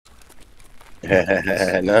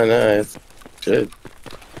No, it's good.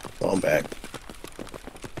 Fall back.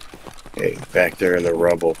 Okay, back there in the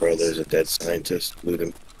rubble, bro. There's a dead scientist. Loot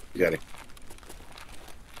him. You got it.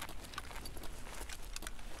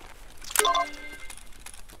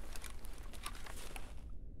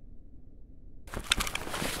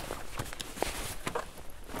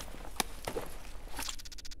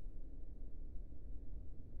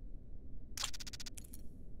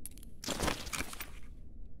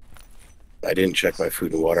 I didn't check my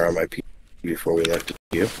food and water on my PVE before we left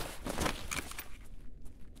you.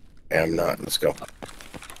 I'm not. Let's go.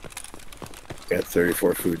 Got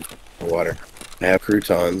 34 food and water. I have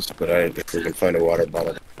croutons, but I think we can find a water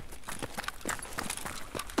bottle.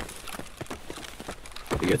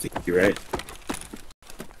 You get the key, right?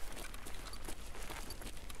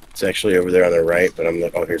 It's actually over there on the right, but I'm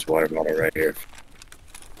like, oh, here's water bottle right here.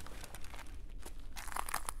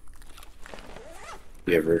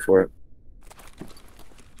 Do you have room for it?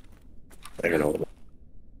 I don't know.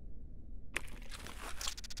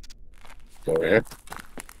 Go there.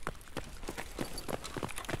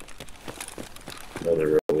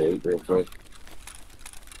 Another road real quick.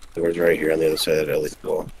 The door's right here on the other side of that LED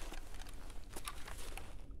wall.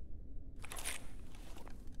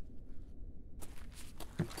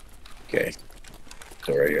 Okay.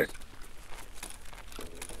 So right here.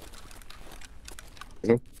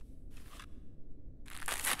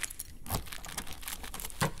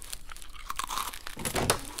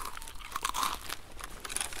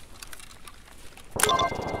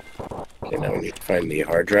 Okay, now we need to find the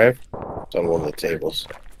hard drive. It's on one of the tables.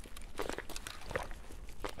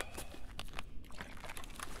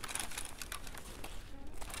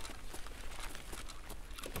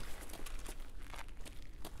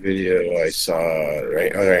 Video I saw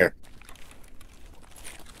right here.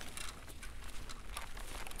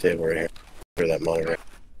 Table right here. For that monitor.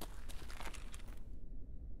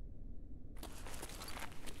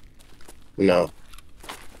 No.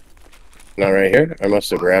 Not right here? I must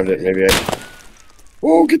have grabbed it. Maybe I...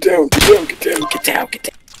 Oh, get down, get down, get down, get down, get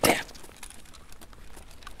down, get down.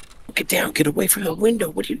 Get down, get away from the window.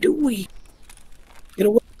 What are you doing? Get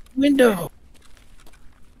away from the window.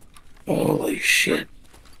 Holy shit.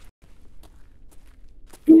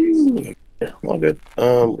 Ooh. Yeah, all good.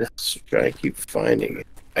 Let's try and keep finding it.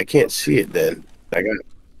 I can't see it then. I got it.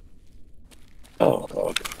 Oh,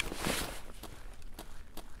 okay.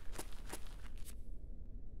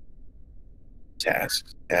 Task.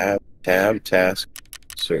 Tab, task.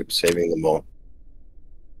 So saving them all.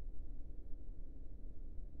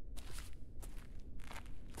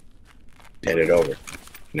 Hand it over.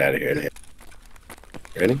 Get out of here.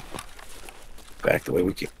 Ready? Back the way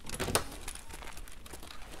we came.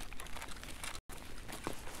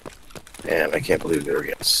 Damn, I can't believe they were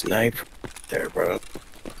getting sniped there, bro.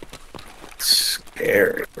 It's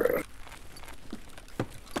scary, bro.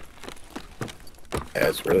 Yeah,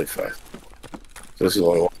 it's really fast. So this is the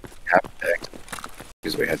only one we have to act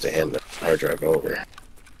because we had to hand the hard drive over.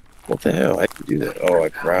 What the hell? I can do that. Oh, I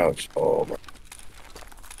crouched. Oh my.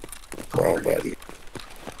 Wrong button.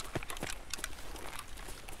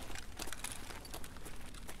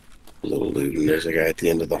 A little loot, and there's a guy at the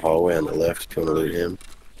end of the hallway on the left. If you want to loot him.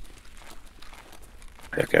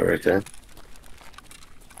 That guy right there.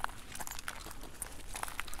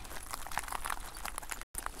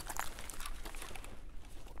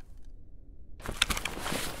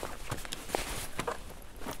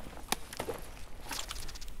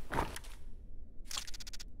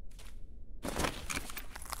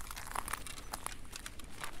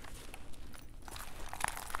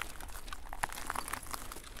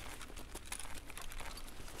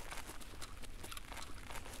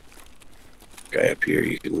 Guy up here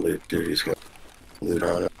you can loot, dude. He's got loot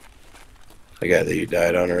on it. The guy that you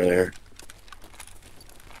died on earlier.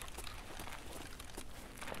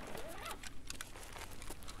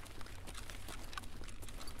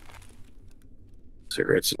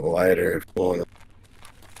 Cigarettes and a lighter if you want them.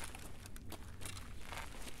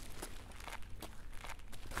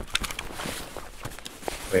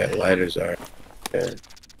 Oh yeah, lighters are. Yeah.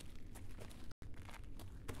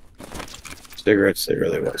 Cigarettes, they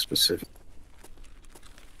really want specific.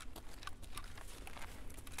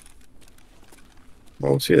 I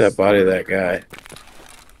don't see that body of that guy.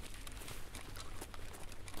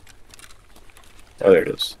 Oh, there it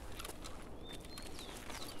is.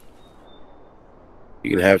 You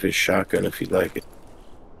can have his shotgun if you'd like it.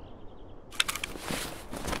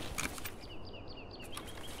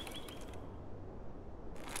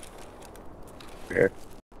 Here.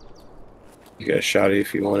 You got a shotty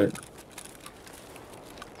if you want it.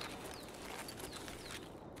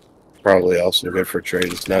 Probably also good for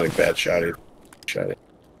trade. It's not a bad shotty. Shut it.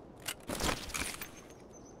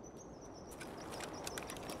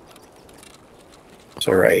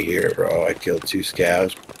 So right here, bro, I killed 2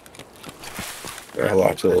 scavs. I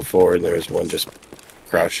walked a little forward, and there was one just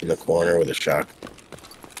crouched in the corner with a shock.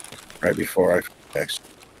 Right before I next.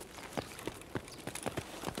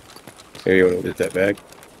 Here, you want to get that bag?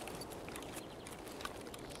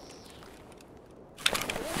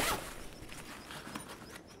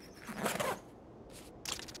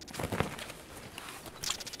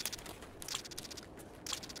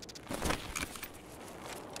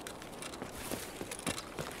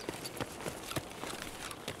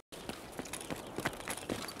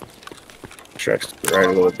 Tracks to the right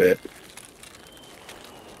a little bit.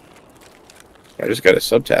 I just got a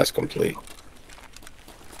subtask complete.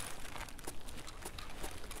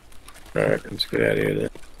 Alright, let's get out of here then.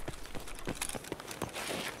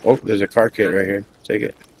 Oh, there's a car kit right here. Take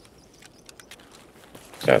it.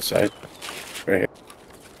 It's outside. Right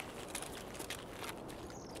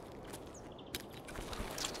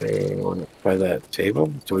here. By that table?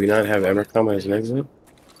 Do we not have Evercom as an exit?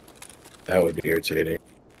 That would be irritating.